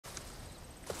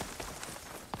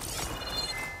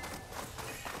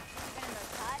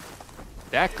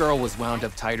That girl was wound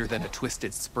up tighter than a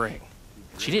twisted spring.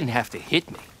 She didn't have to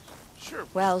hit me.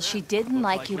 Well, she didn't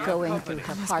like you going through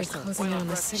her parcels.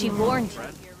 She warned you.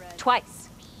 Twice.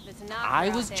 I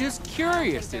was just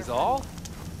curious is all.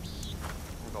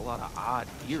 There's a lot of odd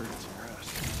beards.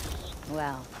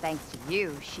 Well, thanks to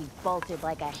you, she bolted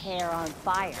like a hare on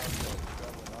fire.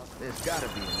 There's gotta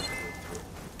be another way through.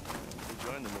 We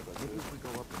join them if we go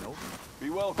up and open. Be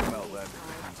welcome, Outlander.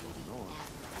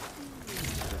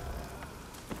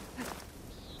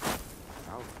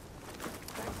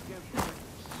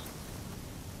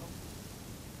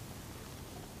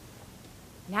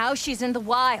 Now she's in the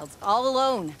wilds, all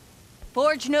alone.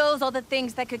 Forge knows all the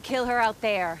things that could kill her out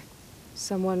there.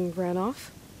 Someone ran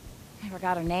off? I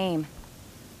forgot her name.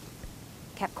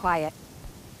 Kept quiet.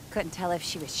 Couldn't tell if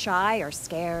she was shy or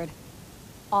scared.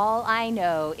 All I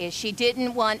know is she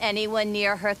didn't want anyone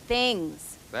near her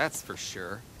things. That's for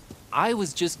sure. I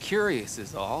was just curious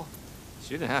is all.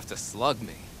 She didn't have to slug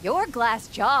me. Your glass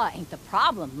jaw ain't the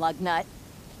problem, lugnut.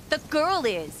 The girl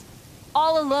is.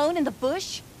 All alone in the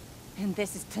bush. And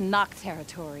this is Tanakh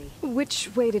territory.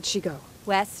 Which way did she go?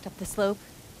 West, up the slope.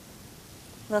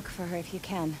 Look for her if you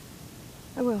can.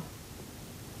 I will.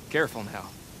 Careful now.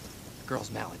 The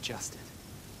girl's maladjusted.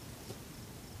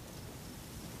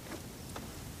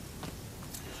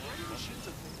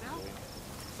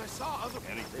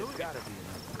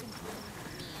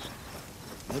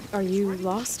 Are you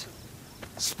lost?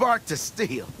 Spark to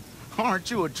steel. Aren't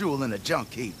you a jewel in a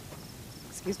junk heap?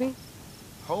 Excuse me?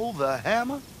 Hold the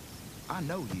hammer? I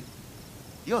know you.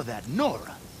 You're that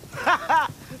Nora.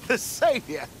 The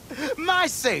savior. My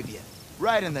savior.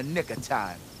 Right in the nick of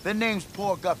time. The name's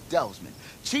Poor Guff Delvesman,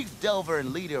 chief delver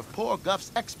and leader of Poor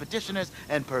Guff's expeditioners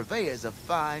and purveyors of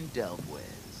fine delvewares.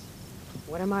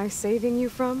 What am I saving you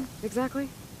from, exactly?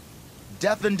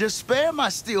 Death and despair, my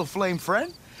steel flame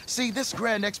friend. See, this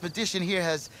grand expedition here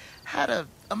has had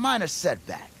a minor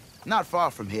setback. Not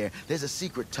far from here, there's a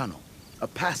secret tunnel. A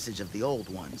passage of the old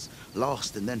ones,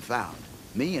 lost and then found.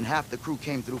 Me and half the crew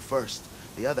came through first.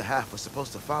 The other half was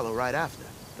supposed to follow right after.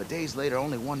 But days later,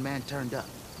 only one man turned up.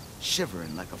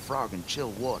 Shivering like a frog in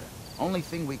chill water. Only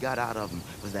thing we got out of him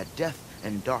was that death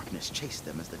and darkness chased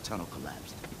them as the tunnel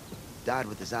collapsed. Died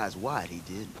with his eyes wide, he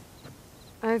did.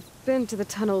 I've been to the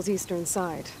tunnel's eastern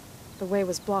side. The way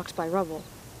was blocked by rubble.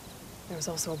 There was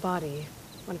also a body.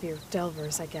 One of your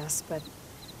delvers, I guess, but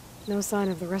no sign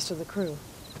of the rest of the crew.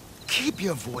 Keep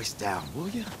your voice down, will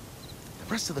you? The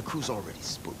rest of the crew's already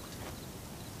spooked.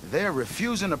 They're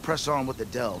refusing to press on with the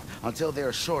delve until they're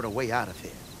assured a way out of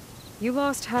here. You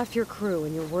lost half your crew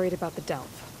and you're worried about the delve.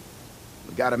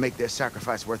 We gotta make their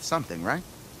sacrifice worth something, right?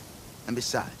 And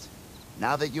besides,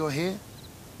 now that you're here,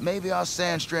 maybe our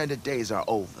sand-stranded days are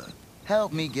over.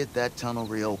 Help me get that tunnel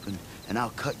reopened, and I'll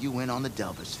cut you in on the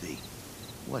delver's fee.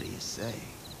 What do you say?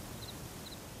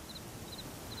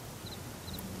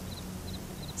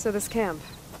 So this camp,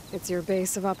 it's your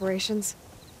base of operations?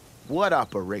 What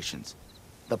operations?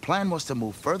 The plan was to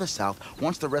move further south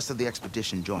once the rest of the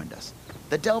expedition joined us.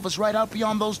 The delver's right out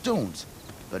beyond those dunes.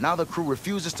 But now the crew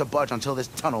refuses to budge until this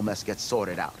tunnel mess gets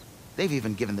sorted out. They've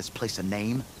even given this place a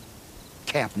name.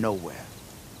 Camp Nowhere.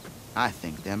 I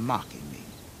think they're mocking me.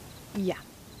 Yeah,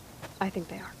 I think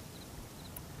they are.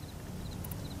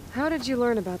 How did you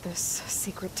learn about this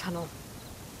secret tunnel?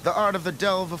 The art of the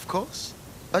delve, of course.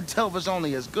 A delver's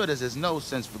only as good as his nose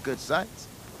sense for good sights.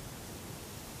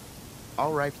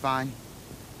 All right, fine.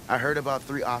 I heard about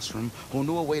 3 Osram who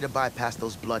knew a way to bypass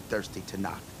those bloodthirsty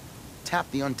Tanakh. Tap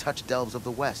the untouched delves of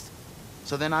the West.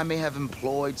 So then I may have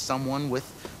employed someone with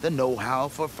the know-how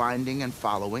for finding and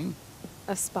following.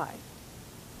 A spy.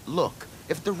 Look,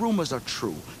 if the rumors are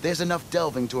true, there's enough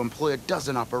delving to employ a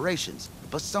dozen operations.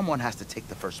 But someone has to take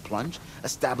the first plunge,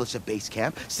 establish a base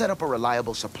camp, set up a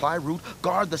reliable supply route,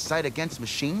 guard the site against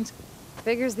machines.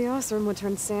 Figures the Osram would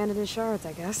turn sand into shards,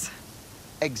 I guess.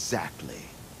 Exactly.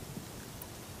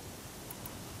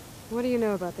 What do you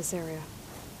know about this area?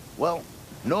 Well,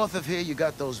 north of here you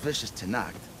got those vicious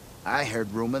Tanakh. I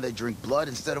heard rumor they drink blood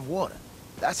instead of water.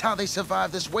 That's how they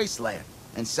survive this wasteland.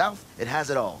 And south, it has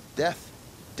it all. Death,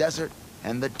 desert,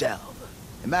 and the delve.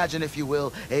 Imagine, if you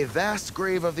will, a vast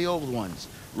grave of the old ones.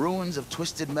 Ruins of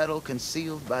twisted metal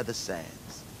concealed by the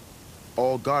sands.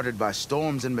 All guarded by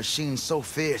storms and machines so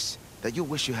fierce that you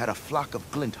wish you had a flock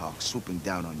of glinthawks swooping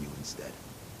down on you instead.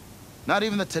 Not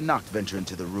even the Tanakh venture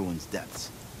into the ruins'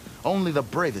 depths. Only the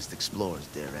bravest explorers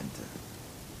dare enter.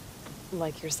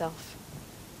 Like yourself.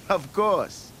 Of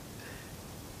course.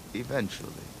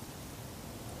 Eventually.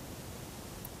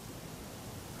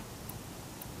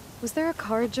 Was there a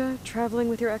Karja traveling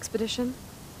with your expedition?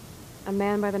 A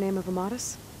man by the name of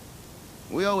Amatus?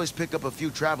 We always pick up a few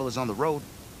travelers on the road.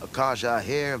 Akaja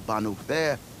here, Banuk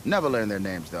there. Never learn their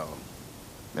names, though.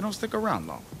 They don't stick around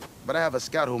long. But I have a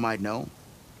scout who might know.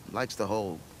 Likes the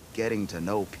whole getting to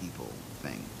know people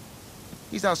thing.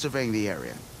 He's out surveying the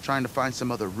area, trying to find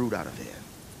some other route out of here.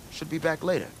 Should be back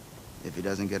later, if he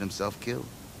doesn't get himself killed.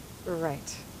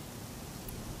 Right.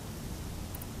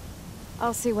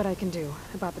 I'll see what I can do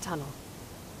about the tunnel.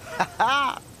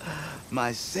 Ha!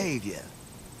 My savior.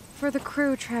 For the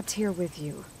crew trapped here with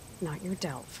you, not your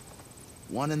delve.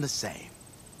 One and the same.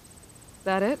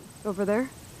 That it? Over there?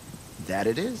 That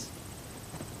it is.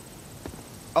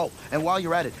 Oh, and while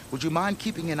you're at it, would you mind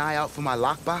keeping an eye out for my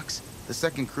lockbox? The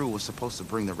second crew was supposed to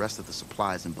bring the rest of the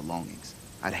supplies and belongings.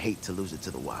 I'd hate to lose it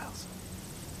to the wilds.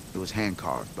 It was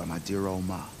hand-carved by my dear old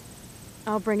ma.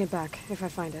 I'll bring it back if I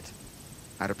find it.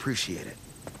 I'd appreciate it.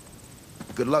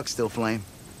 Good luck, Still Flame.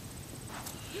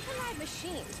 You can ride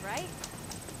machines, right?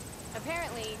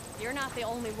 Apparently, you're not the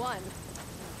only one.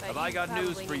 But Have I got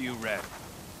news for you, Red?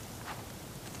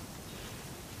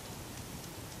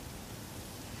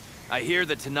 I hear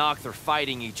the Tenakth are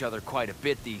fighting each other quite a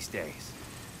bit these days.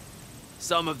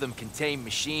 Some of them contain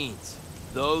machines.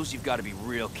 Those you've got to be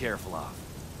real careful of.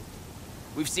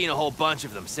 We've seen a whole bunch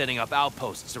of them setting up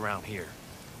outposts around here.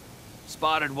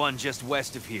 Spotted one just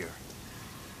west of here.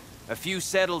 A few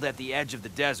settled at the edge of the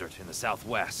desert in the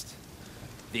southwest.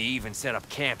 They even set up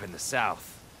camp in the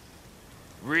south.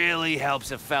 Really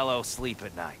helps a fellow sleep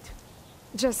at night.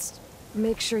 Just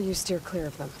make sure you steer clear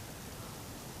of them.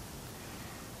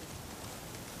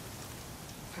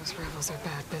 Those rebels are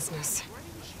bad business.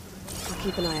 I'll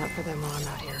keep an eye out for them while I'm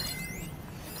out here.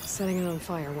 Setting it on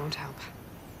fire won't help.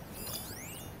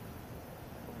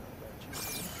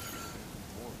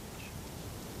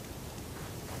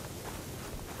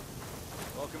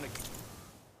 Welcome to...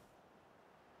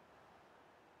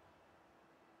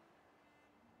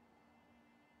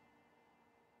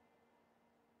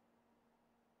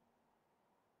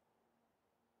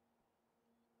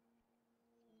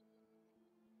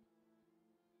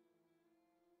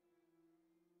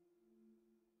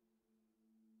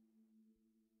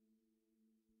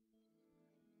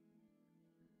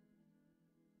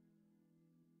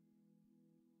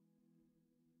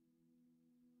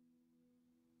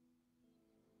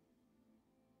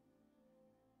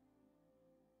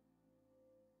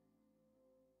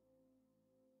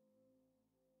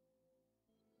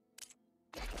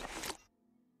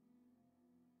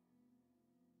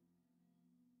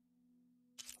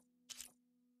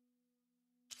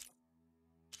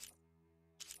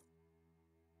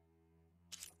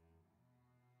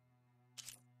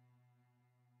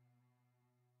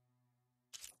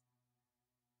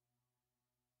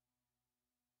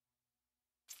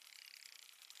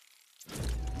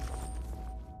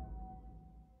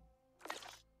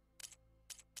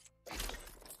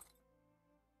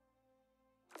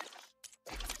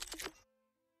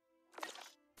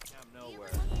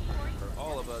 nowhere. Or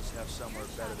all of us have somewhere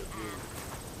better to be.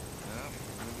 Yeah,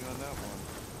 maybe on that one.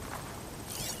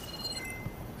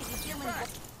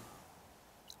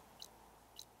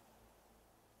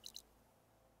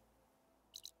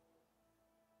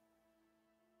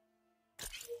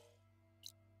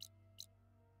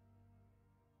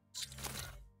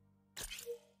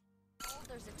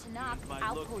 There's a Tenakth Might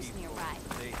look outpost peaceful. nearby.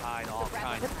 They hide all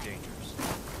kinds of dangers.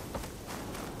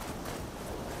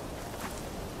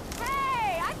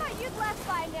 Hey, I thought you'd left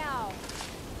by now.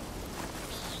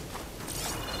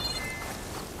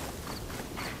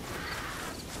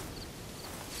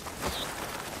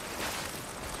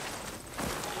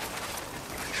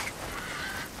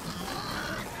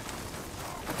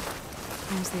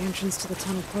 There's the entrance to the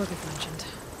tunnel Korgoth mentioned.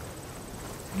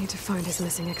 I need to find his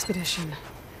missing expedition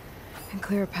and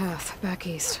clear a path back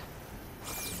east.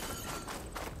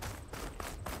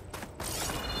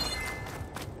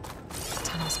 The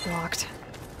tunnel's blocked.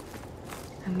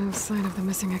 And no sign of the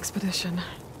missing expedition. I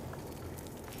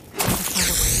need to find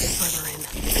a way to get further in.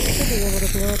 Should be able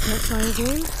to blow up that fire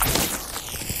game.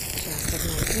 Just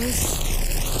ignite this.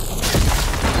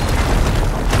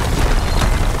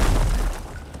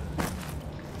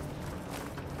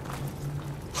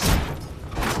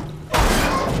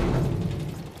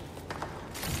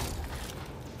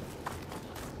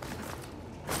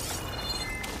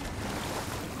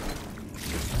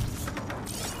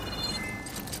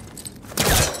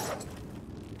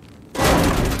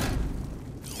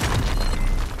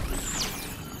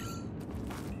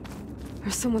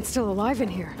 There's someone still alive in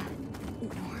here.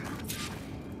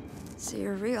 So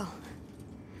you're real.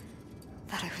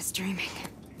 Thought I was dreaming.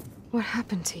 What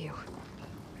happened to you?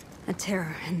 A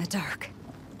terror in the dark.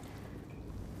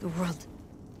 The world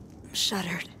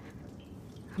shuddered.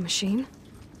 A machine?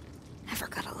 Never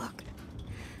got a look.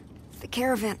 The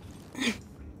caravan.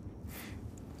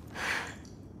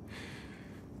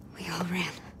 We all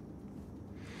ran.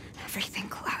 Everything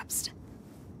collapsed.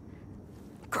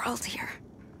 Crawled here.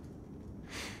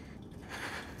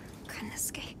 Couldn't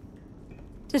escape.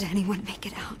 Did anyone make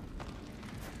it out?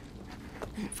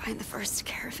 And find the first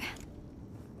caravan?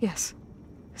 Yes,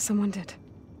 someone did.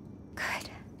 Good.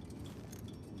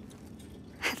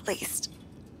 At least,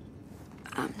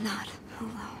 I'm not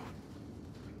alone.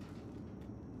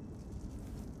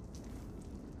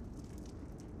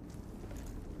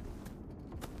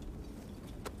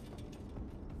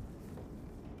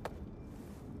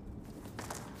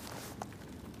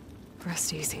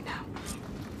 Rest easy now.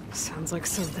 Sounds like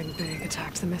something big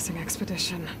attacked the missing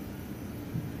expedition.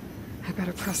 I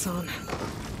better press on.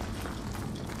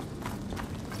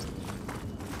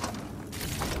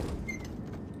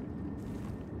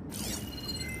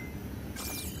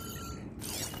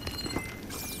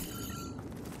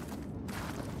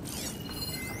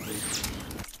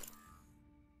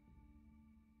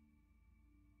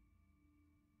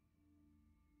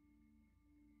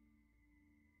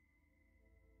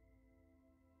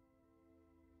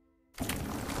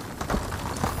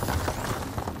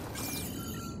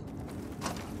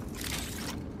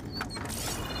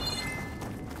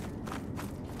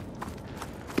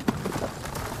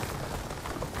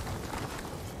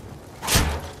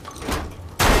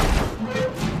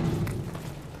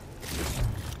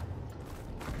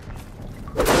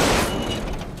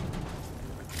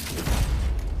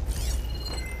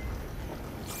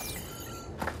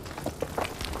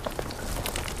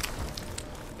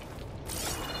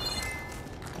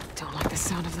 Don't like the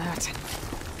sound of that.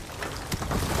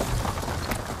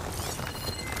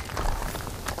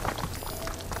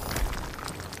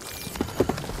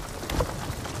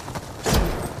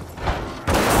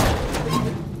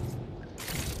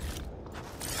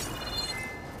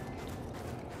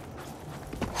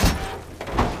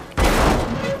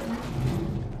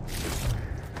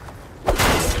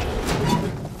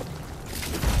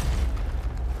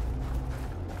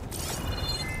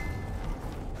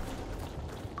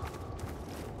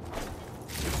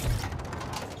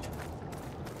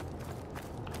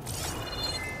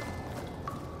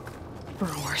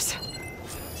 Burrowers.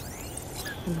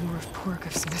 And more of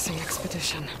Pork's missing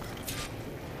expedition.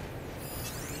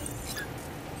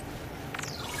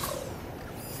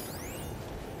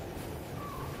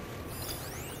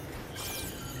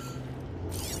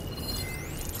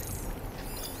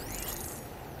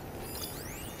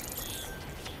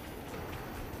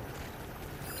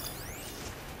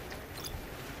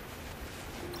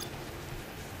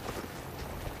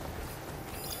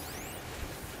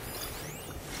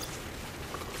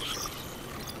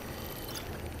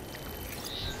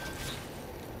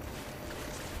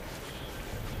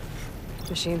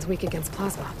 Machine's weak against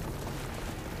plasma.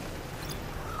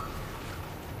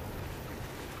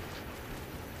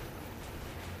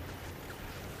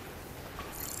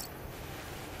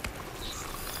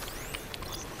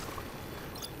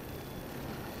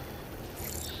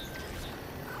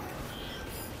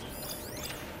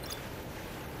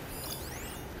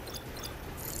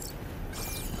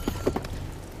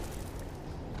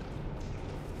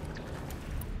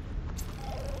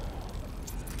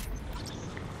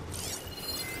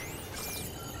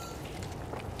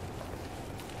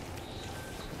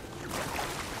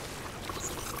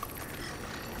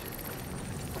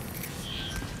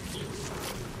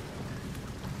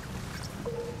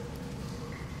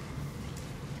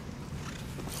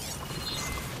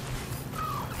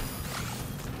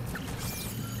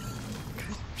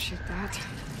 Shoot that.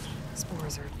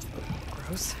 Spores are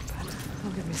gross, but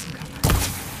they'll give me some cover.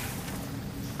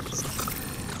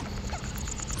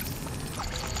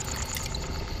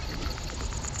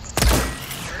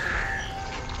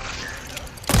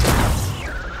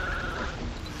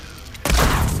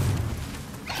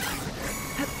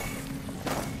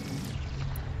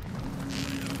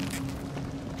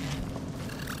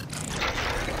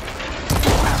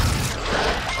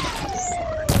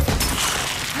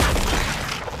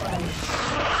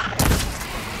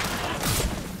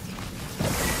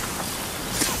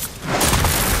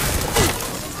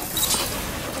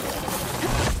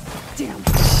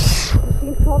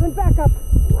 Called in backup.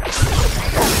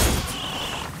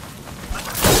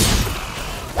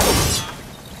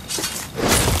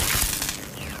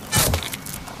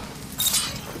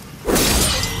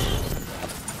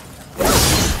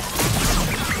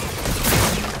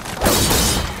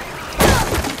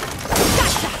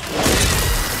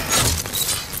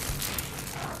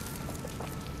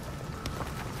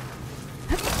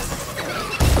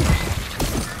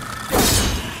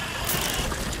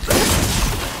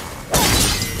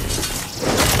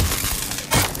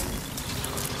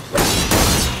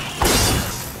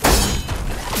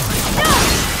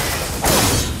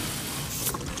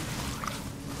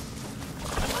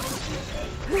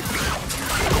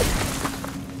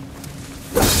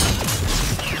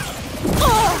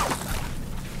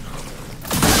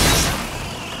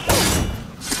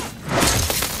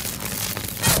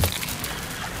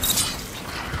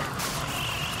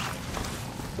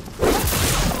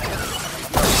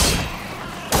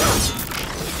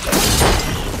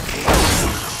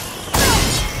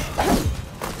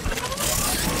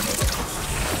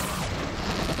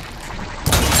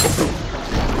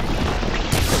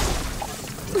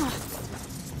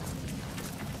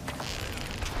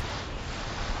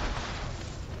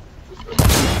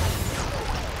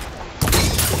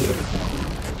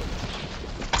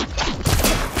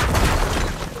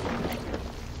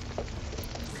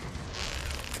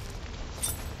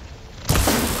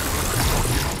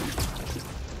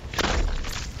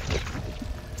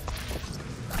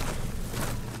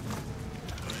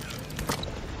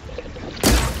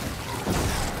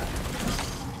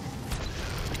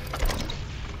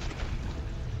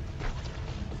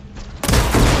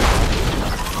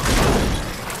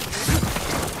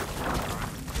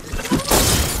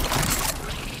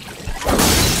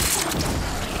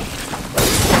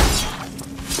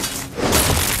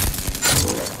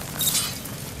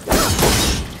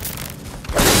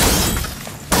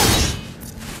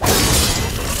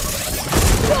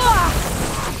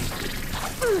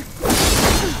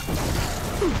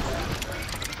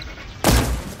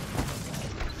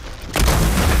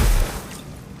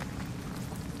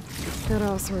 That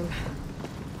Osram.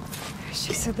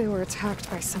 She said they were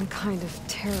attacked by some kind of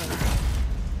terror.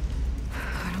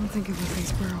 I don't think it was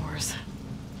these burrowers.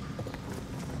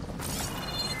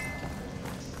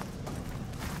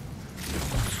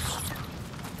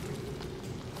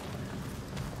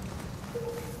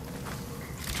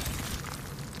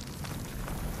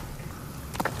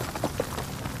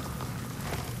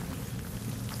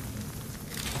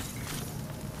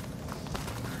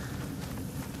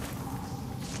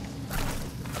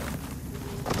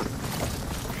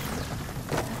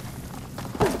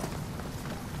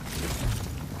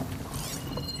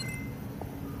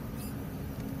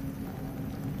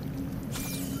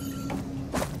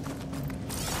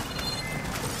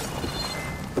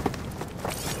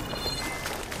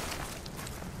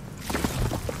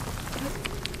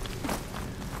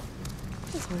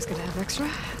 Always gonna have extra.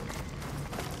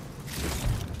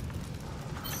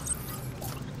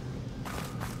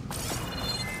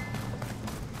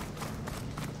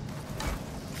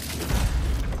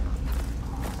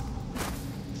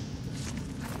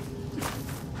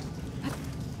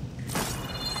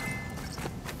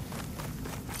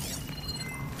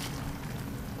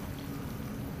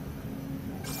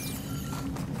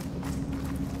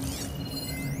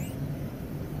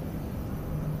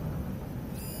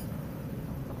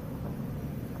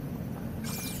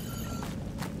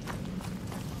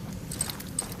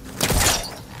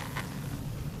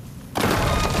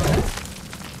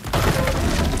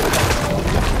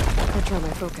 Try my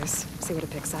focus, see what it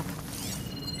picks up.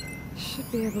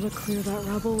 Should be able to clear that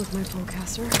rubble with my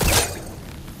bowcaster.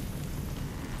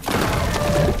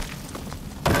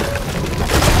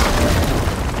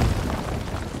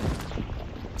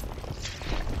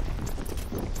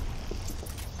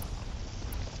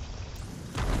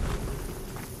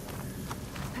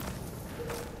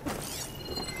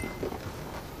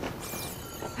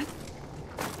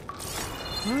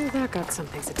 Well, that got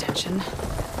something's attention.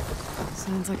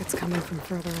 Sounds like it's coming from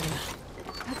further in.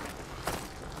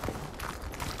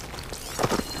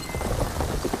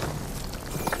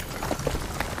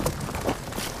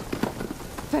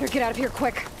 Better get out of here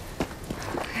quick.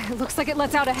 It looks like it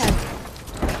lets out ahead.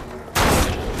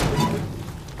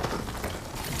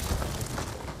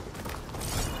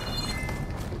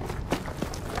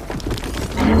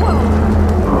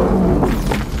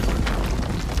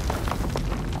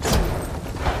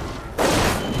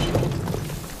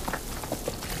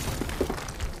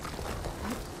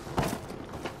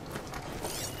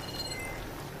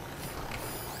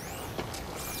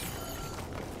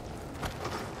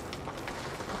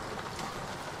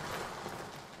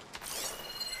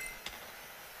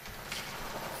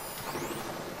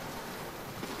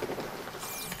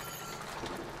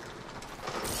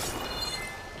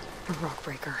 A rock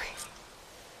breaker.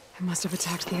 It must have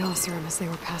attacked the Osram as they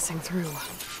were passing through.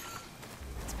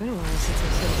 It's been a while since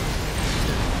I've seen it.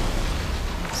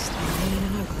 It's mean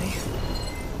and ugly.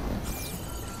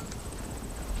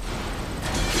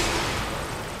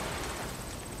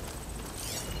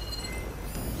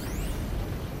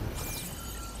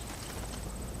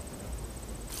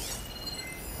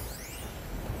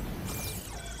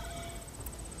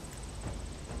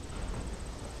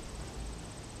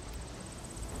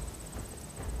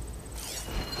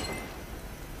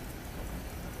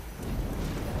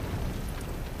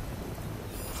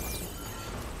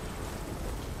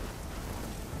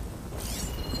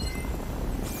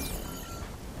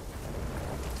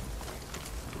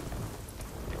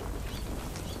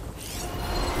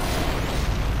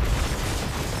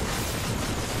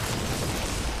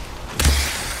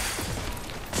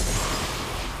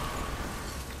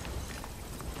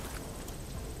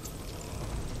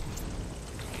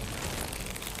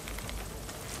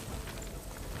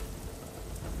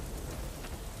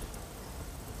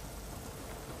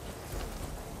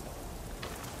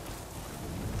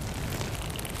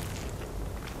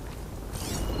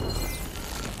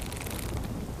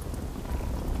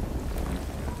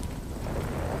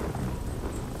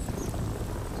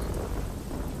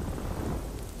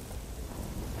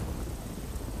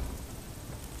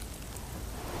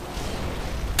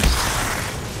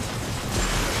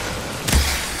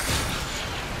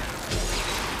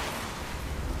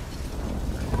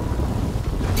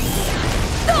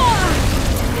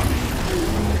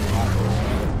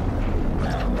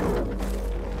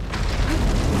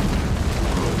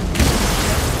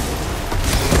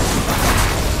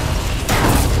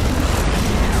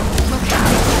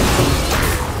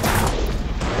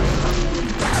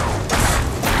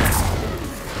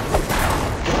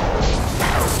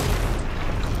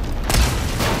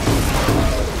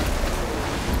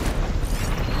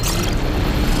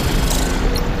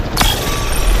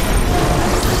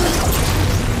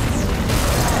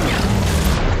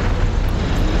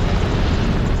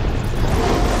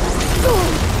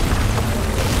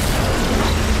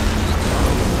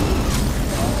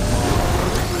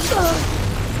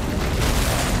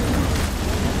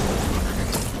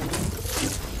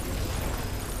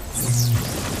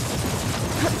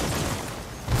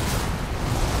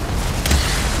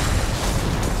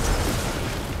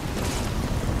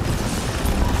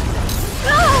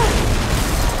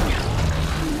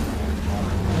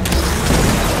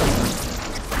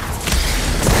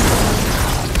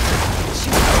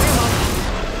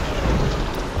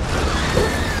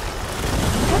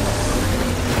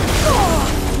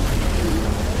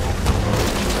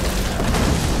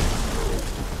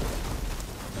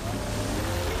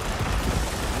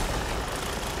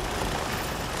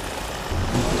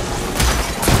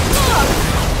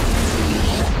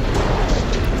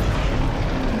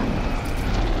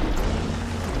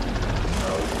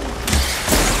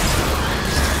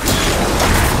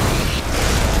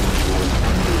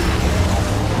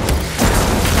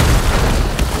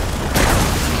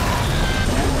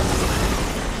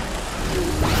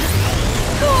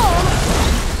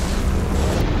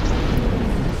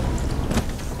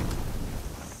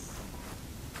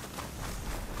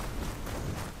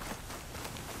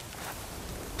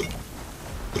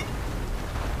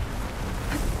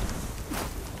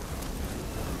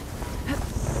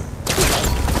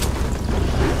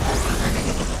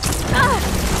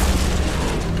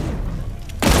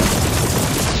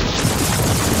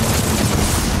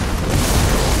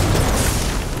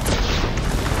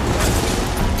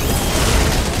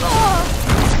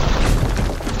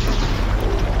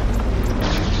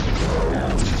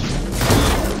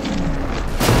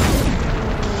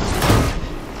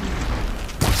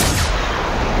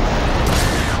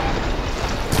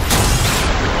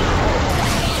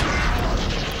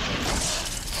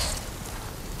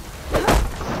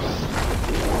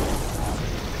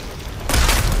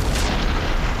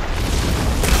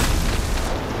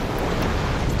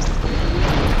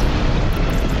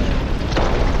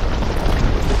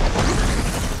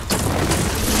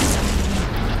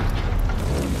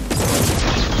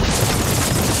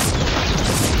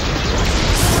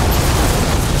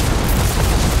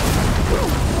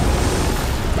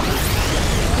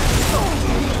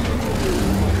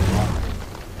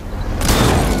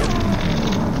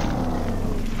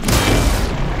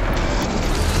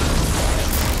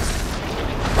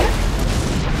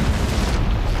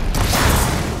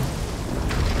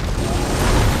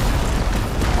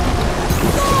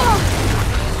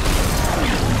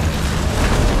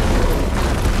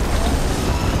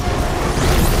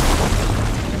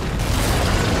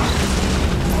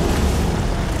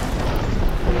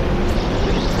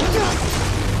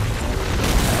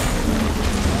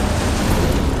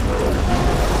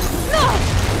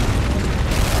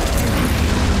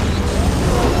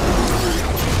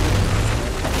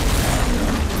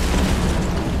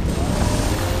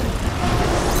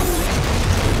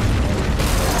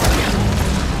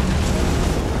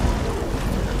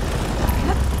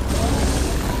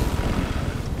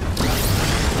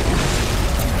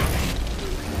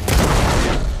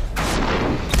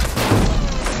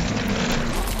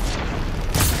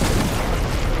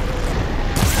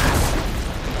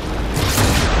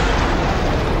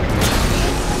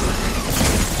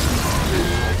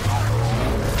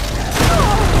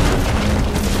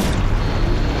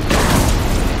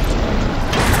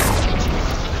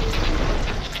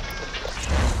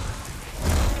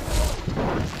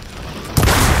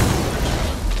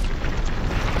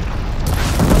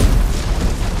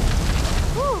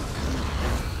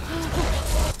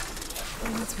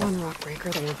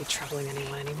 they won't be troubling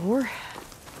anyone anymore.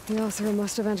 The Othra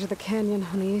must have entered the canyon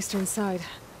on the eastern side.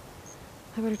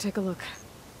 I better take a look.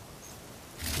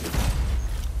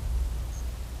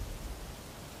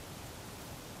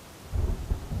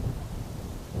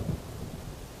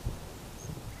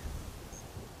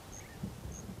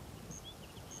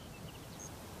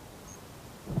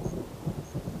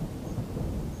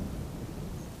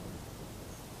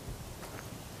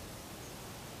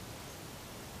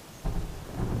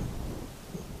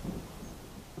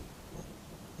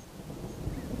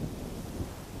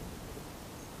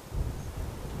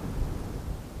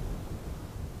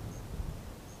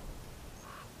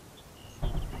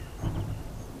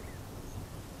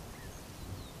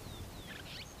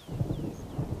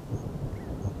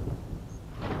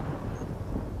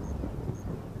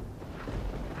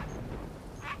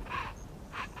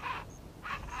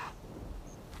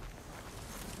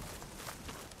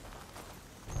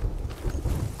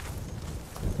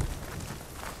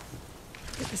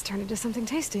 This turned into something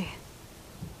tasty.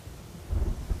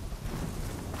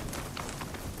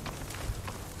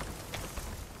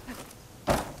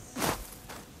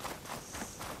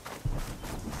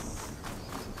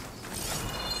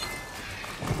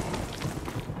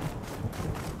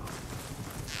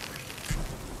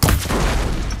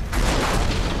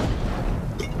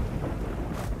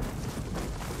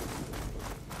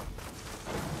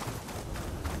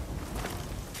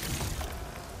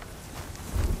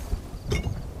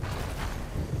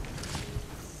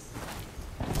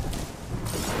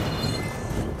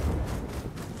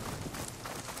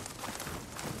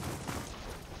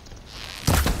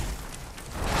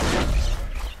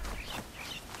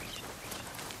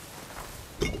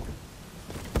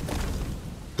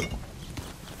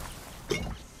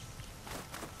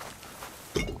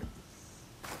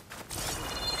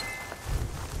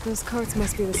 Those carts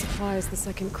must be the supplies the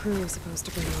second crew was supposed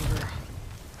to bring over.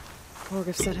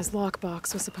 Horgriff said his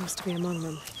lockbox was supposed to be among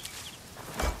them.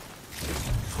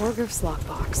 Horgriff's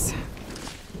lockbox.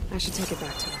 I should take it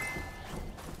back to him.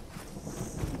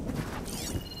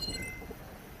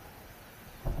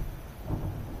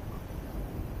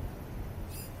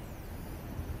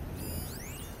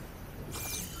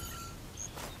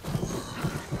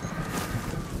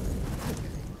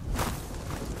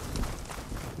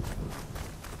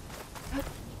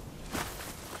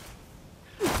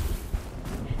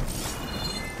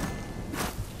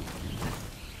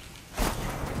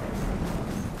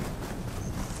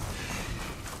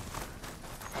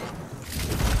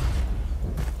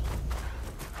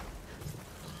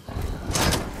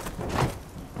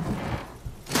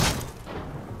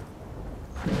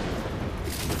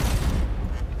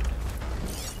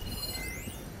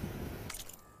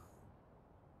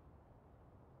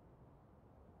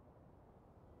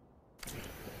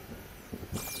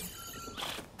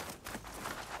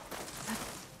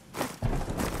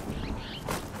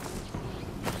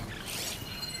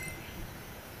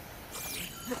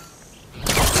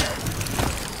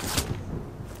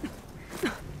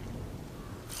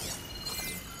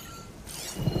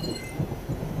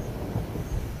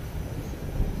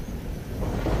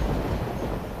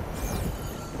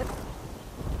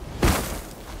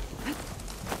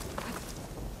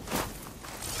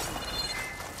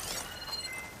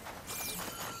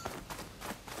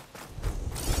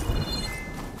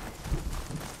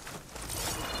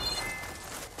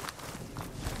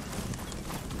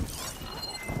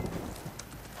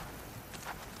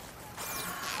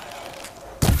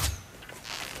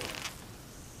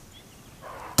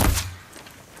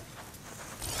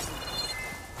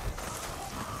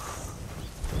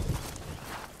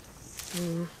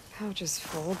 Pouch is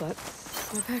full, but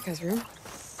my pack has room.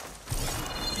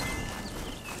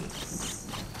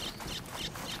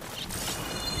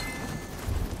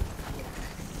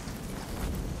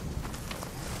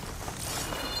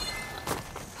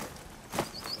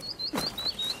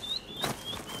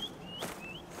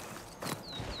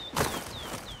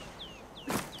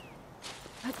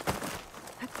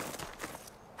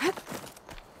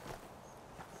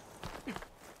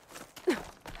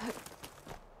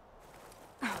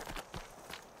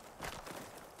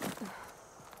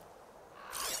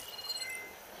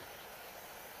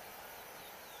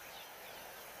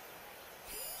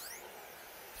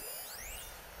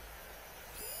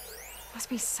 Must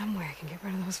be somewhere I can get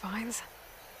rid of those vines.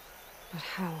 But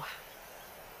how?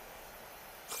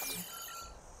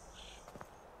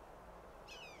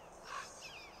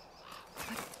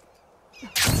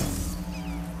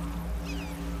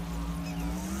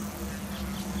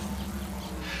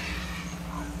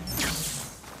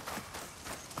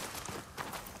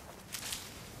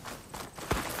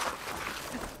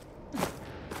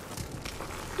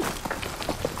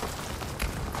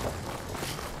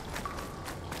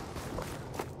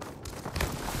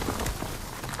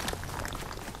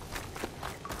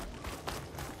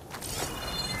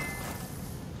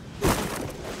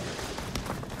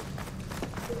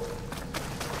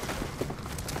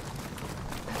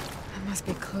 Must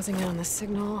be closing in on the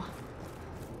signal.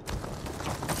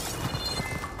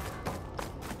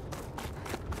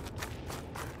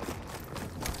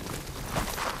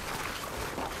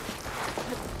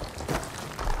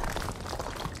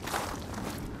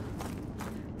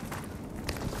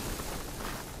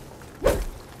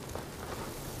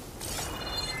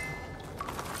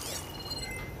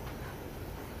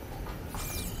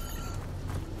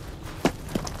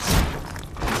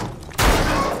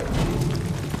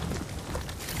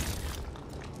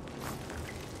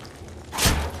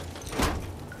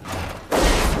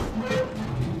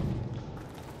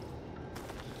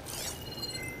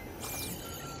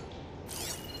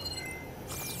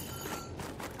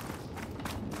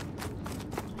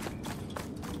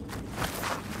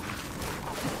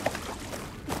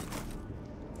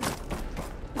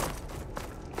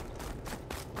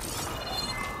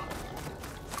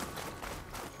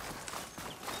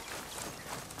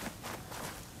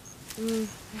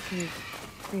 I can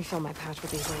refill my pouch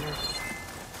with these later.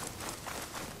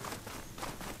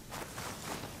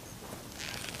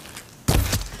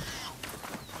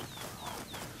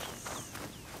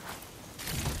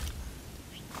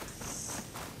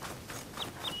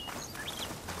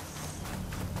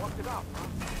 Walked it up, huh?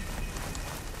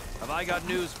 Have I got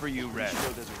news for you, Red? Sure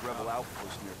there's a rebel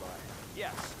outpost nearby.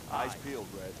 Yes. Eyes peeled,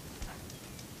 Red.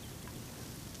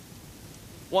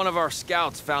 One of our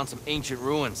scouts found some ancient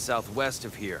ruins southwest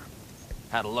of here.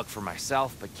 Had a look for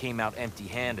myself, but came out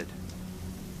empty-handed.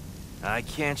 I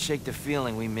can't shake the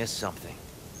feeling we missed something.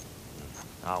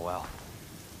 Oh well.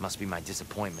 Must be my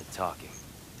disappointment talking.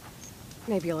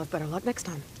 Maybe you'll have better luck next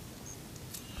time.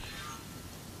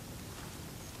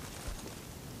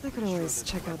 I could always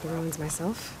check out the ruins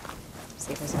myself.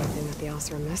 See if there's anything that the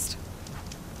Elser missed.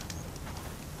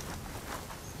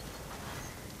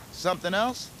 Something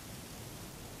else?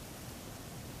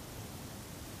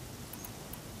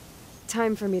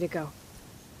 Time for me to go.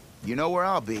 You know where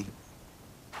I'll be. Get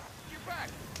back!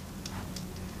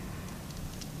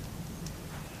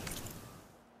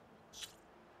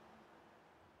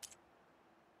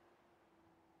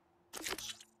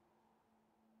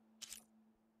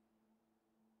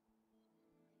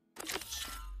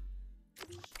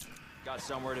 Got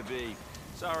somewhere to be.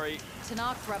 Sorry.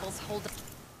 Tanakh rebels hold up.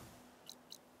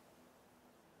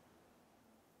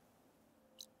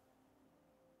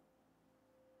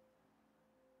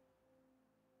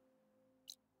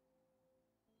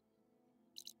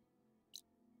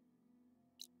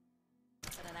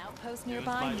 An outpost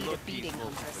nearby Might need a look beating, peaceful,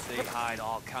 Huntress. but they hide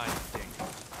all kinds of things.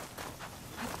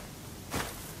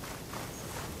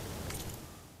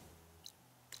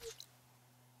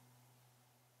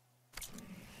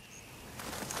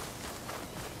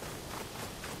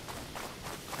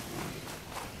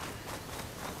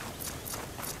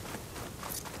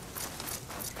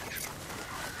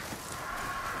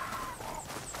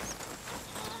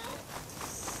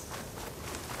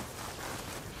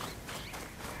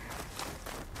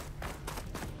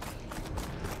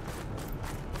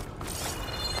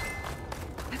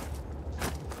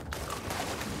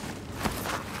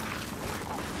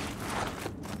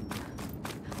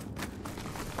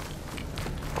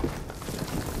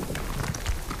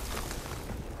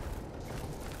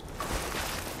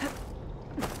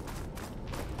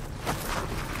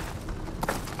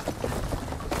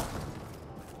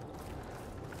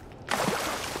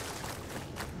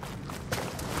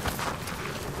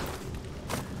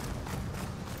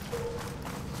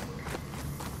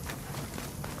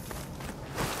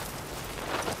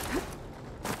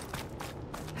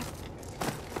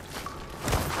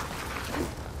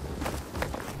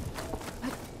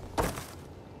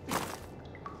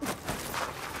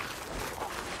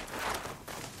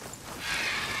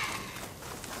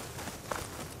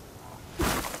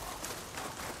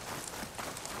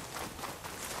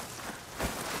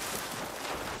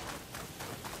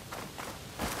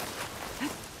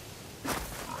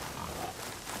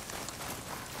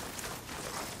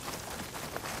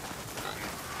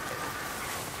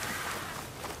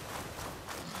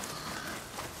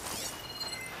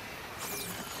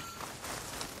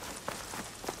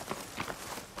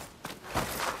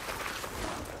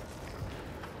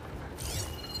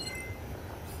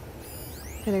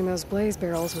 Hitting those blaze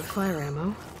barrels with fire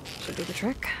ammo should be the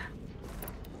trick.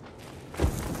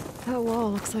 That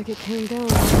wall looks like it came down when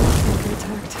the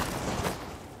attacked.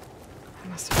 I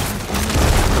must have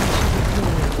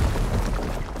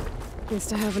tried to Needs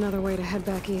to have another way to head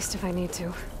back east if I need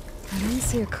to. I didn't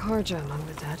see a Karja among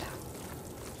the dead.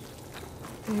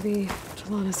 Maybe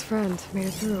Jelana's friend made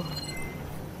it through.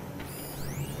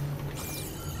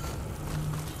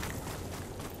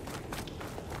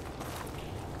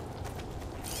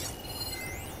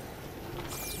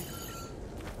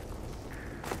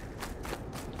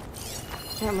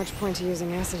 Not much point to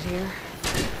using acid here.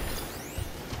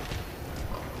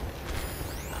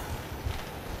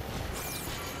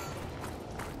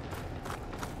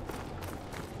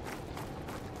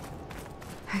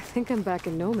 I think I'm back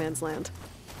in no man's land.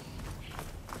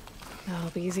 Now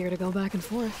it'll be easier to go back and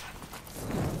forth.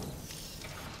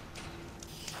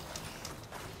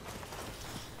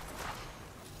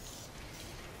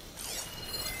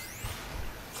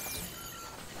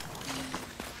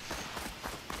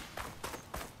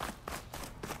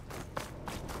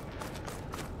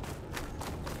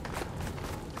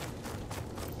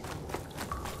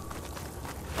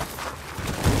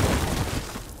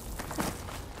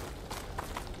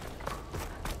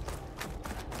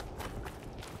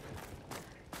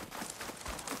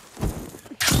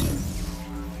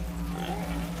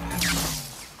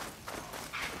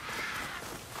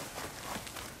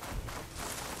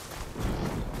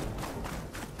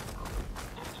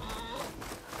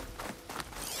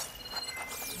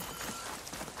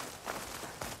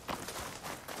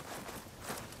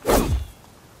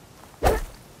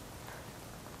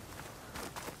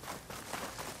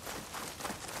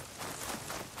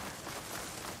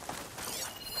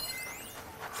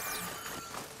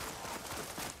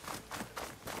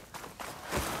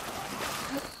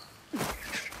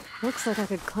 Looks like I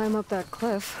could climb up that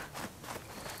cliff.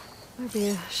 Might be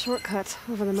a shortcut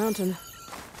over the mountain.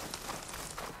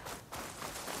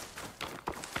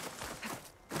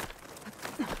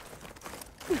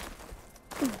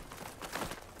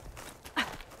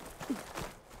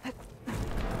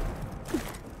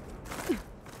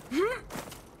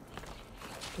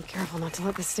 Be careful not to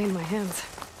let this stain my hands.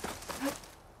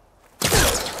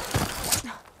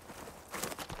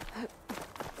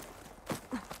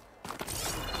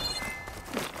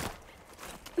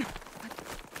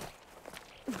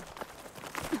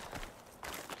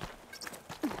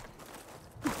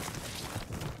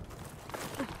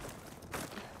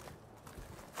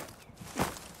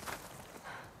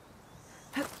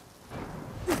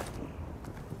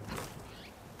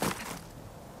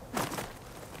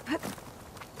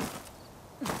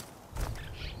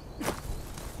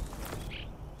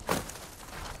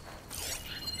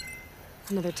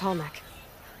 Another tall neck.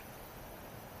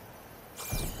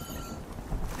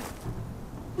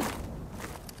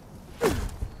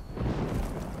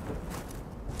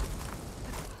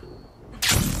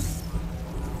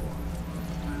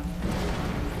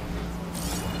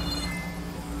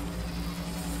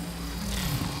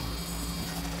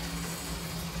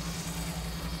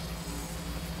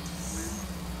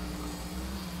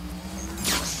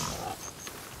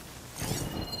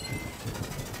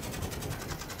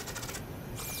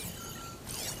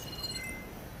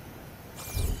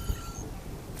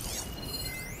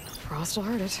 Frost will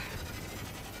hurt it.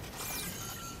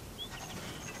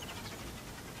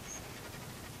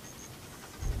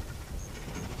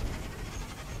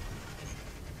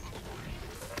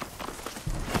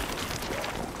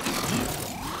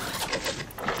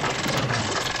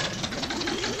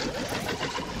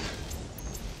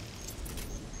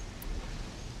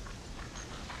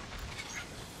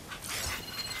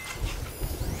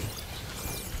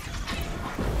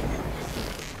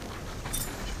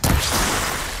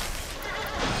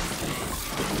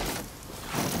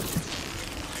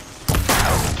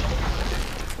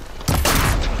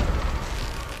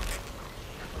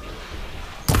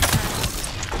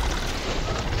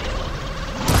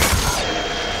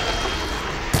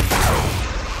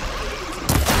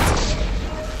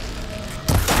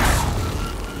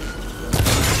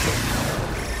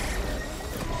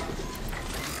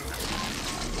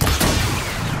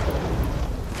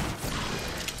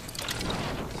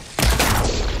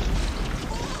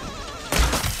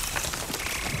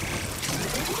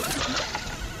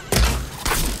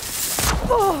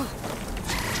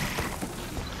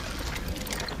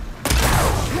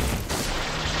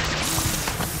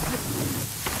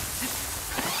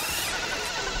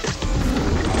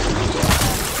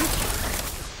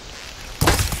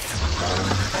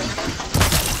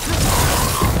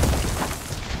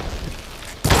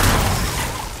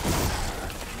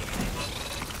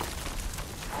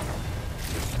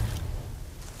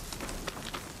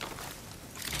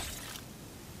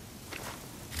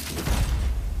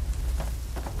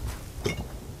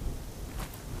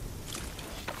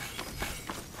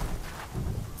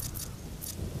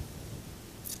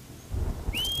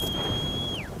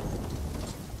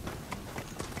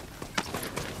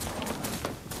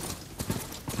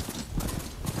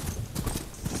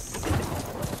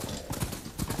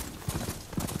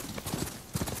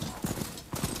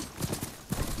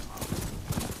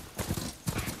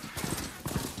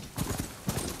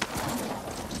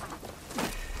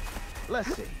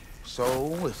 Let's see.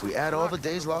 So, if we add all the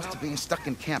days lost to being stuck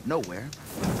in Camp Nowhere,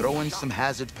 throw in some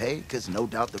hazard pay, because no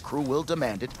doubt the crew will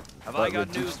demand it, Have but I got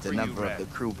reduce news the for you, number of Red? the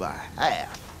crew by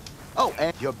half. Oh,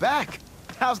 and you're back.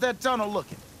 How's that tunnel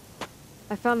looking?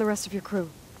 I found the rest of your crew.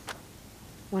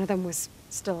 One of them was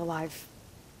still alive.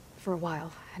 For a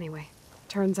while, anyway.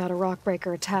 Turns out a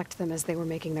rockbreaker attacked them as they were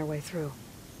making their way through.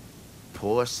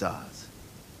 Poor sods.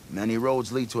 Many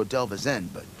roads lead to a Delver's End,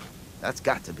 but that's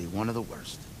got to be one of the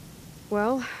worst.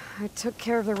 Well, I took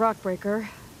care of the rockbreaker.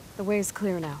 The way's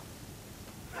clear now.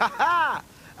 Ha ha!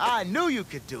 I knew you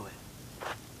could do it.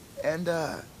 And,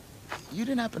 you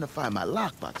didn't happen to find my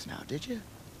lockbox now, did you?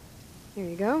 Here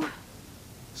you go.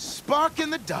 Spark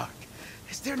in the dark.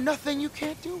 Is there nothing you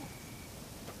can't do?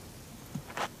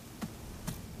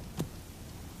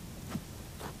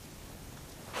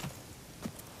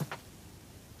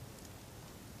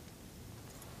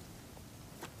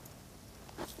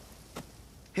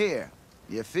 Here,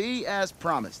 your fee as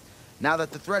promised. Now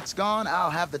that the threat's gone, I'll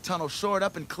have the tunnel shored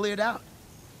up and cleared out.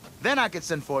 Then I can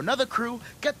send for another crew,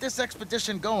 get this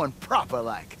expedition going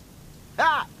proper-like.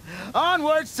 Ha!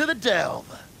 Onwards to the delve!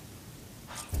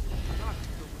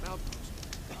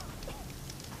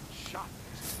 Shot.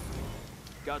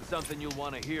 Got something you'll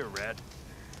want to hear, Red.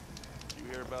 Did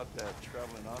you hear about that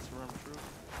traveling Oseram troop?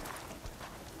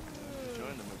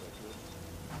 Join them if I could.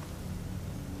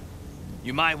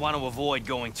 You might want to avoid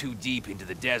going too deep into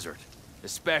the desert,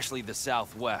 especially the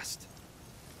southwest.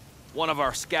 One of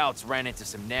our scouts ran into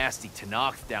some nasty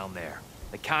Tenakth down there,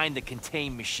 the kind that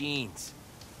contain machines.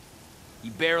 He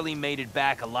barely made it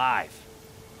back alive.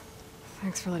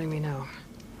 Thanks for letting me know.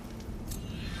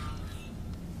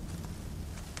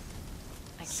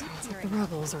 I keep Sounds like hearing the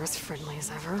rebels are as friendly as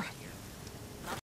ever.